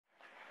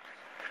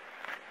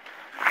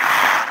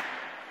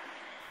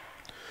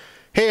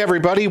Hey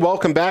everybody,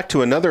 welcome back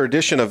to another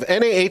edition of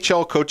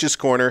NAHL Coaches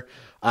Corner.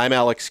 I'm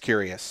Alex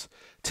Kyrias.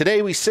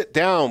 Today we sit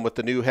down with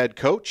the new head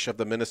coach of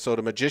the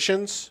Minnesota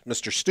Magicians,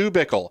 Mr. Stu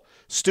Bickel.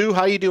 Stu,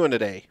 how you doing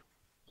today?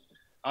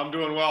 I'm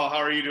doing well. How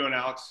are you doing,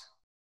 Alex?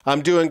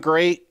 I'm doing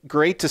great.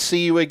 Great to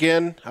see you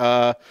again.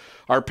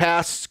 Our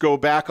pasts go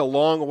back a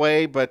long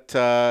way, but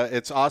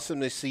it's awesome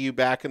to see you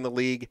back in the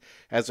league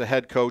as a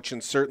head coach,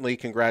 and certainly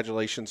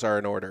congratulations are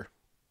in order.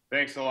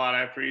 Thanks a lot.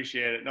 I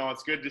appreciate it. No,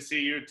 it's good to see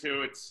you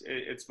too.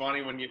 It's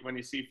funny when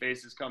you see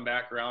faces come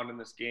back around in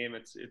this game.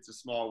 It's a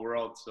small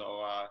world,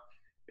 so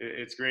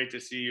it's great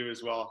to see you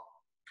as well.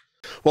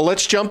 Well,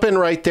 let's jump in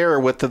right there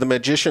with the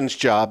magician's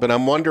job. And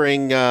I'm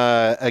wondering,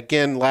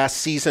 again, last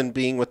season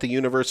being with the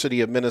University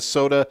of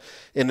Minnesota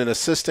in an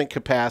assistant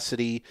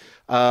capacity,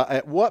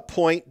 at what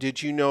point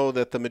did you know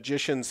that the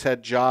magician's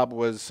head job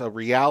was a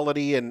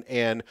reality,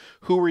 and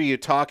who were you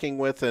talking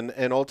with,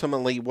 and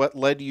ultimately what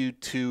led you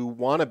to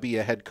want to be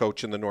a head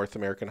coach in the North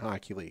American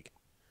Hockey League?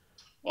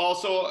 Well,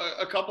 so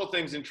a couple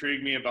things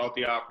intrigued me about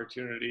the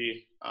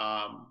opportunity.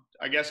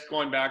 I guess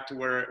going back to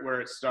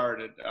where it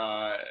started,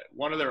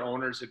 one of their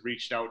owners had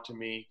reached out to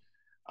me,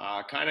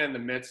 kind of in the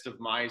midst of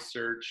my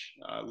search,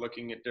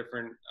 looking at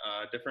different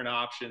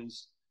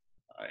options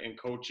in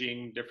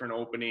coaching, different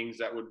openings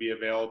that would be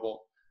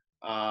available.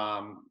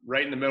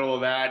 Right in the middle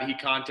of that, he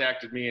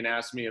contacted me and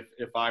asked me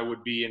if I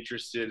would be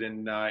interested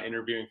in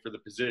interviewing for the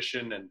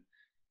position, and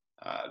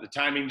the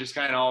timing just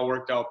kind of all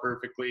worked out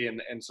perfectly,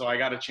 and so I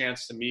got a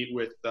chance to meet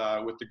with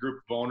the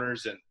group of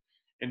owners,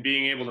 and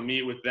being able to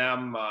meet with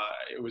them,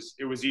 it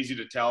was easy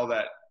to tell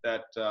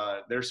that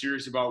they're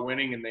serious about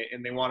winning,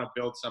 and they want to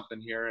build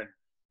something here, and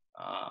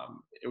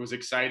it was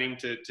exciting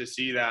to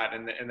see that,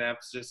 and the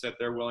emphasis that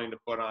they're willing to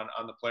put on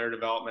the player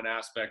development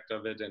aspect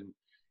of it, and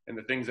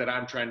the things that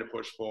I'm trying to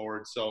push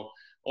forward. So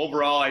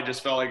overall, I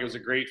just felt like it was a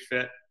great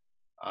fit,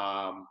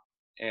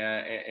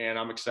 and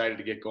I'm excited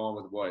to get going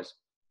with the boys.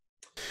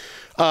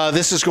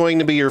 This is going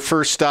to be your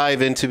first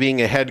dive into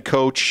being a head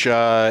coach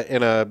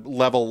in a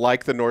level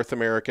like the North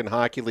American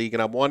Hockey League.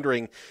 And I'm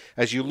wondering,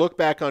 as you look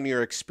back on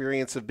your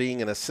experience of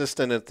being an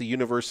assistant at the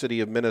University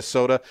of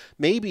Minnesota,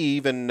 maybe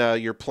even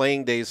your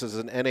playing days as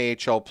an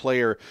NAHL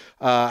player,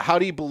 how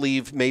do you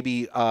believe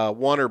maybe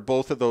one or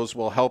both of those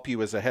will help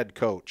you as a head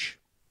coach?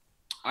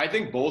 I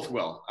think both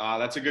will.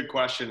 That's a good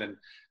question. And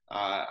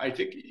I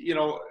think,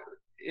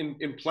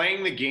 in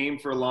playing the game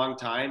for a long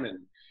time, and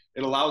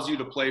it allows you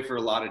to play for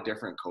a lot of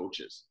different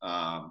coaches.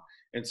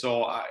 And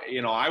so,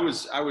 I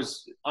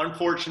was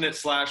unfortunate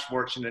 /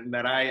 fortunate in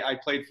that I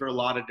played for a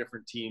lot of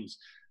different teams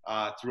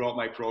throughout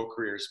my pro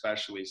career,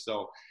 especially.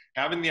 So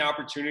having the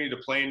opportunity to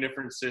play in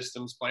different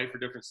systems, play for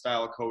different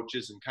style of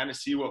coaches, and kind of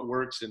see what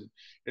works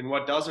and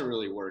what doesn't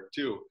really work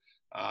too.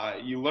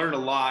 You learn a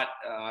lot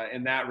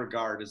in that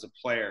regard as a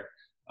player.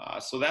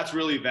 So that's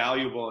really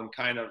valuable in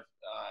kind of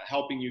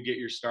helping you get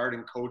your start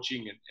in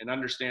coaching and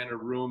understand a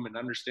room and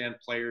understand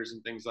players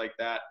and things like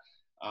that.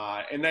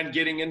 And then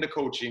getting into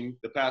coaching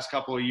the past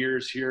couple of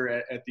years here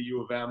at the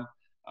U of M,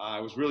 I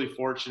was really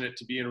fortunate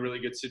to be in a really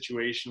good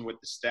situation with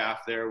the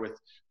staff there with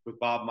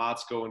Bob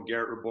Motzko and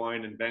Garrett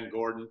Raboyne and Ben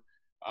Gordon.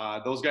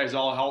 Those guys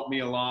all helped me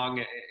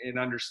along in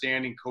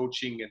understanding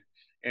coaching,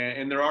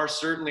 and there are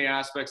certainly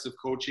aspects of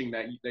coaching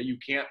that you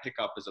can't pick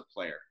up as a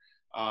player.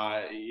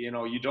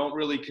 You don't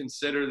really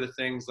consider the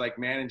things like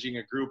managing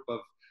a group of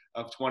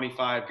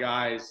 25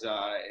 guys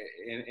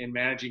and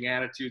managing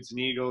attitudes and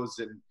egos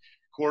and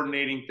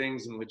coordinating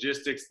things and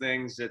logistics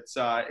things.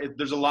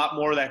 There's a lot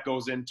more that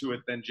goes into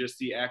it than just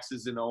the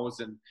X's and O's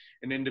and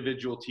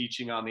individual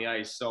teaching on the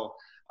ice. So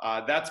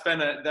that's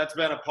been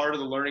a part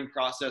of the learning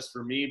process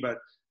for me. But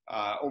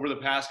over the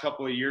past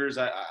couple of years,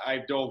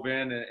 I've dove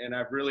in and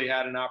I've really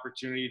had an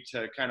opportunity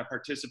to kind of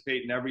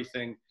participate in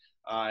everything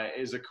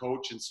as a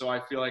coach, and so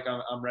I feel like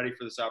I'm ready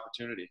for this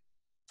opportunity.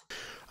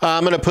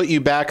 I'm going to put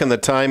you back in the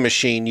time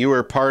machine. You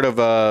were part of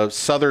a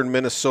Southern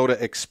Minnesota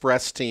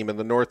Express team in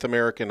the North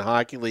American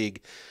Hockey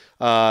League.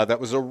 That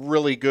was a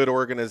really good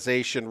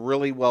organization,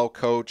 really well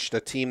coached,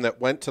 a team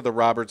that went to the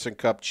Robertson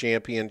Cup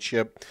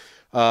Championship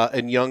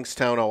in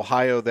Youngstown,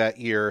 Ohio that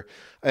year.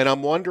 And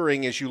I'm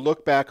wondering, as you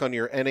look back on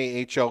your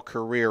NAHL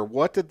career,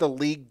 what did the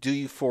league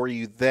do for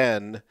you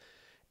then,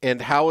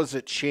 and how has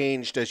it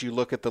changed as you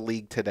look at the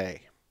league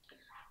today?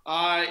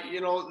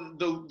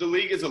 The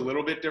league is a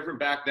little bit different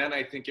back then.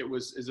 I think it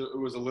was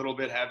a little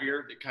bit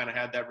heavier. It kind of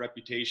had that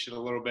reputation a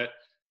little bit.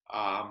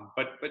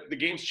 But the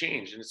game's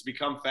changed, and it's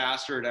become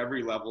faster at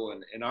every level,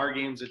 and our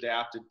game's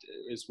adapted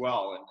as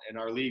well, and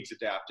our league's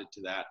adapted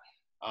to that.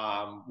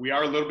 We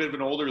are a little bit of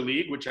an older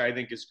league, which I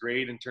think is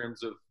great in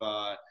terms of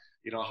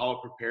how it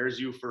prepares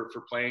you for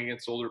playing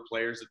against older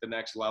players at the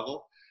next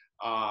level.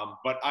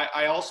 But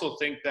I also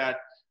think that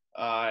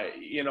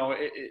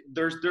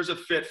there's a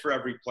fit for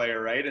every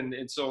player, right?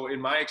 And so in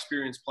my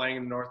experience playing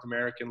in the North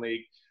American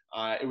League,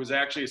 it was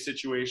actually a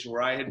situation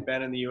where I had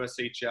been in the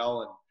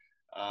USHL, and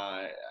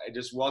I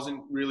just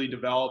wasn't really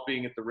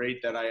developing at the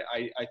rate that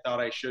I thought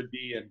I should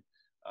be, and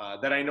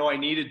that I know I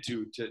needed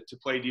to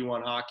play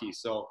D1 hockey.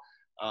 So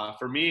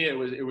For me,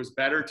 it was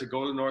better to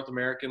go to the North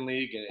American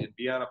League and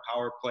be on a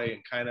power play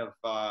and kind of,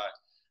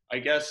 I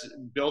guess,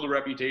 build a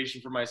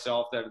reputation for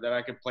myself that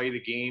I could play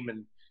the game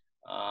and,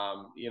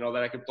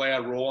 that I could play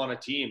a role on a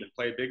team and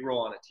play a big role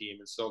on a team.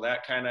 And so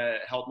that kind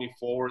of helped me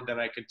forward. Then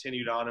I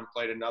continued on and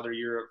played another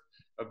year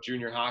of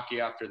junior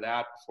hockey after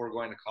that before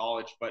going to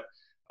college. But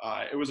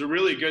it was a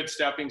really good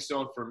stepping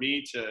stone for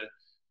me to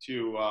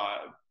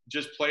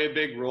just play a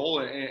big role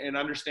and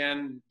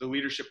understand the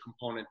leadership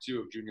component too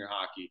of junior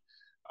hockey.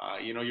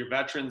 Your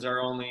veterans are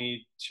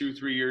only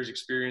 2-3 years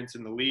experience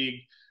in the league.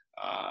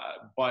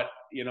 But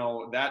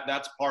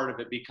that's part of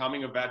it.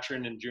 Becoming a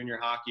veteran in junior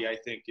hockey, I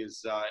think,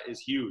 is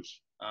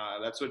huge.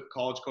 That's what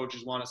college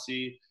coaches want to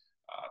see.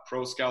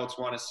 Pro scouts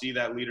want to see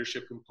that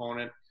leadership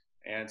component.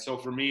 And so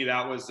for me,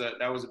 that was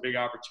a big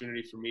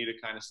opportunity for me to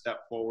kind of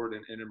step forward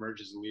and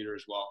emerge as a leader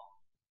as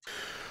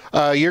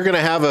well. You're going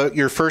to have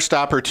your first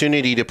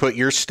opportunity to put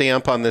your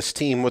stamp on this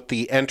team with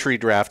the entry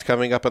draft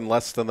coming up in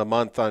less than a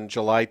month on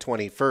July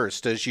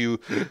 21st. As you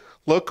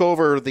look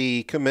over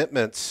the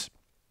commitments,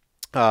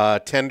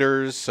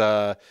 tenders,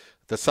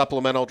 the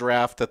supplemental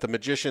draft that the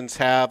Magicians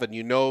have, and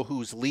you know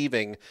who's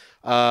leaving,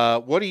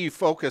 what are you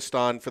focused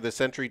on for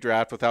this entry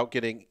draft without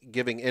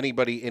giving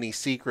anybody any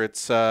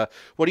secrets? What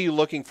are you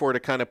looking for to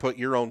kind of put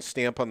your own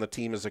stamp on the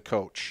team as a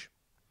coach?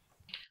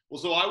 Well,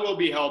 so I will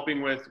be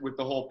helping with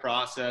the whole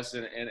process,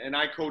 and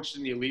I coached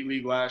in the Elite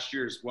League last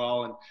year as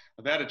well, and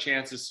I've had a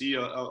chance to see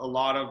a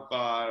lot of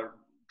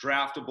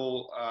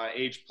draftable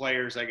age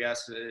players, I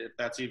guess, if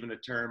that's even a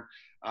term.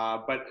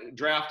 But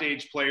draft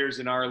age players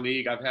in our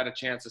league, I've had a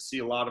chance to see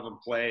a lot of them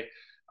play.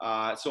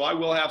 So I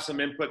will have some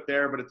input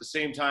there, but at the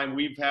same time,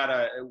 we've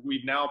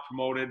now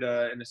promoted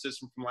an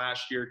assistant from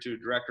last year to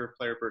director of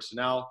player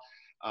personnel.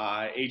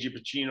 AJ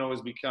Pacino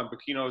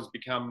has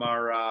become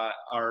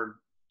our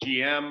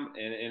GM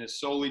and is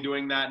solely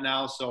doing that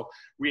now. So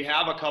we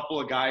have a couple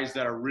of guys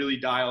that are really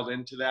dialed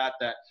into that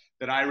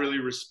I really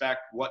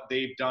respect what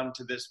they've done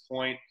to this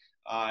point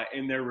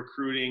in their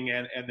recruiting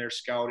and their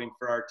scouting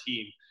for our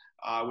team.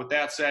 With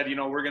that said,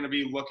 we're going to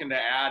be looking to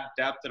add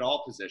depth at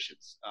all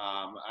positions.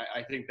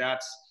 I think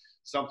that's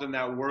something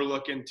that we're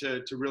looking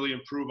to really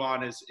improve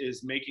on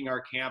is making our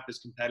camp as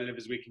competitive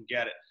as we can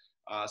get it.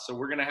 So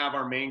we're going to have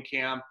our main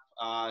camp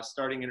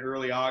starting in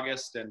early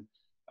August, and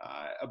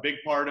a big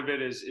part of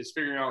it is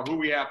figuring out who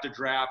we have to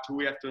draft, who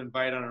we have to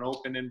invite on an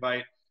open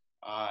invite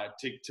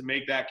to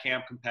make that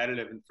camp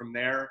competitive. And from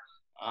there,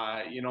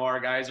 our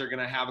guys are going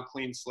to have a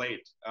clean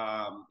slate.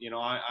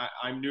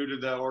 I'm new to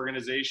the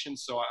organization,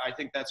 so I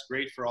think that's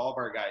great for all of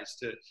our guys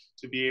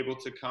to be able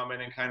to come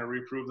in and kind of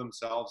reprove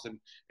themselves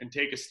and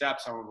take a step,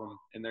 some of them,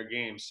 in their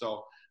game.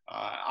 So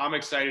I'm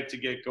excited to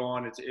get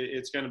going.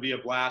 It's going to be a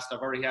blast.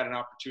 I've already had an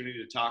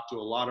opportunity to talk to a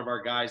lot of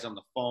our guys on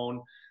the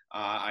phone.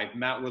 I've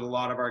met with a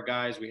lot of our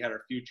guys. We had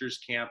our futures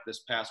camp this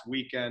past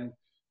weekend.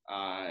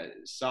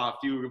 Saw a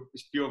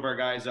few of our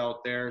guys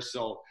out there.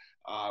 So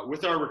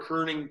with our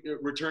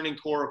returning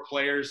core of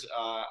players,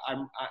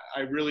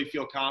 I really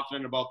feel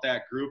confident about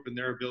that group and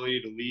their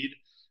ability to lead,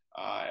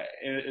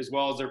 as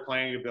well as their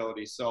playing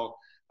ability. So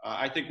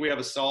I think we have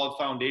a solid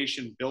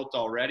foundation built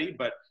already,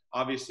 but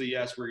obviously,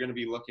 yes, we're going to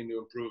be looking to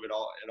improve at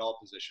all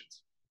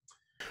positions.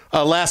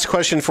 Last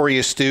question for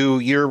you, Stu.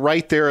 You're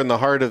right there in the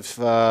heart of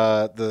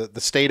the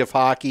state of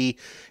hockey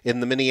in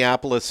the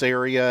Minneapolis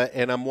area,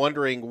 and I'm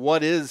wondering,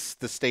 what is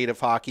the state of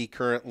hockey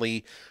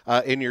currently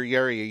in your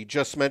area? You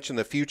just mentioned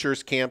the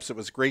futures camps. It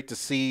was great to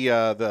see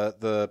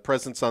the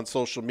presence on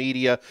social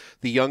media,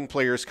 the young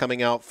players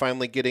coming out,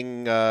 finally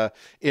getting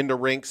into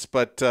rinks.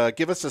 But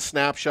give us a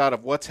snapshot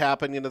of what's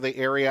happening in the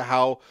area,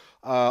 how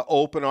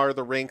open are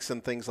the rinks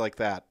and things like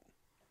that.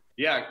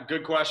 Yeah,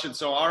 good question.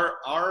 So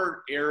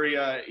our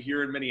area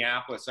here in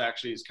Minneapolis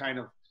actually is kind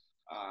of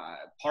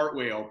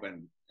partway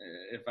open,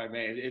 if I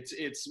may.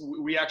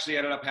 We actually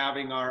ended up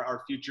having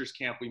our futures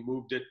camp. We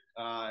moved it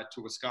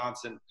to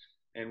Wisconsin,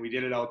 and we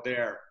did it out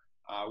there,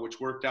 which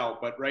worked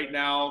out. But right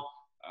now,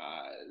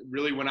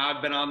 really, when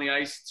I've been on the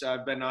ice,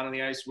 I've been on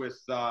the ice with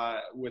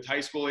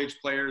high school age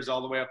players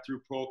all the way up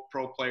through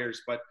pro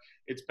players. But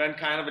it's been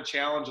kind of a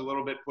challenge a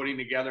little bit putting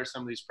together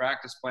some of these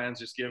practice plans,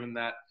 just given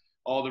that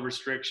all the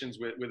restrictions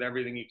with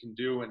everything you can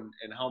do and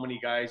how many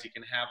guys you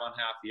can have on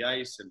half the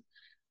ice. And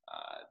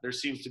there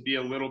seems to be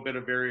a little bit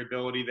of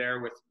variability there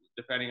with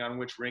depending on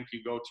which rink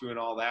you go to and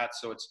all that.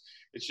 So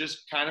it's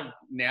just kind of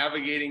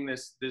navigating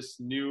this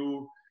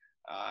new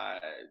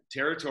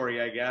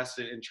territory, I guess,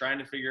 and trying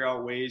to figure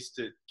out ways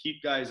to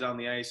keep guys on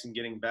the ice and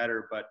getting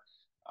better. But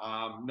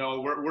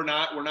no, we're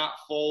not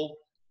full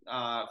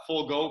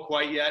go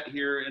quite yet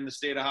here in the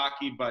state of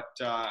hockey, but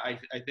I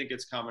think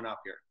it's coming up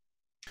here.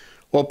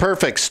 Well,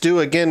 perfect. Stu,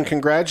 again,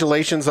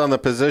 congratulations on the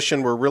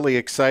position. We're really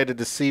excited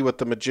to see what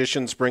the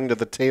Magicians bring to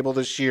the table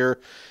this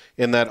year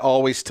in that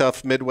always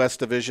tough Midwest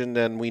division,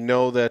 and we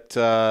know that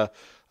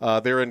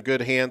they're in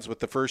good hands with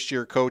the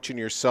first-year coach and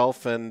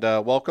yourself, and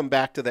welcome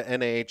back to the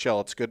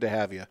NAHL. It's good to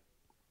have you.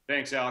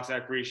 Thanks, Alex. I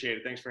appreciate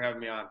it. Thanks for having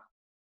me on.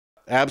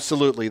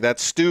 Absolutely.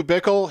 That's Stu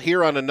Bickel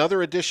here on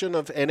another edition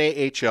of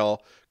NAHL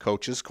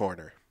Coaches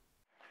Corner.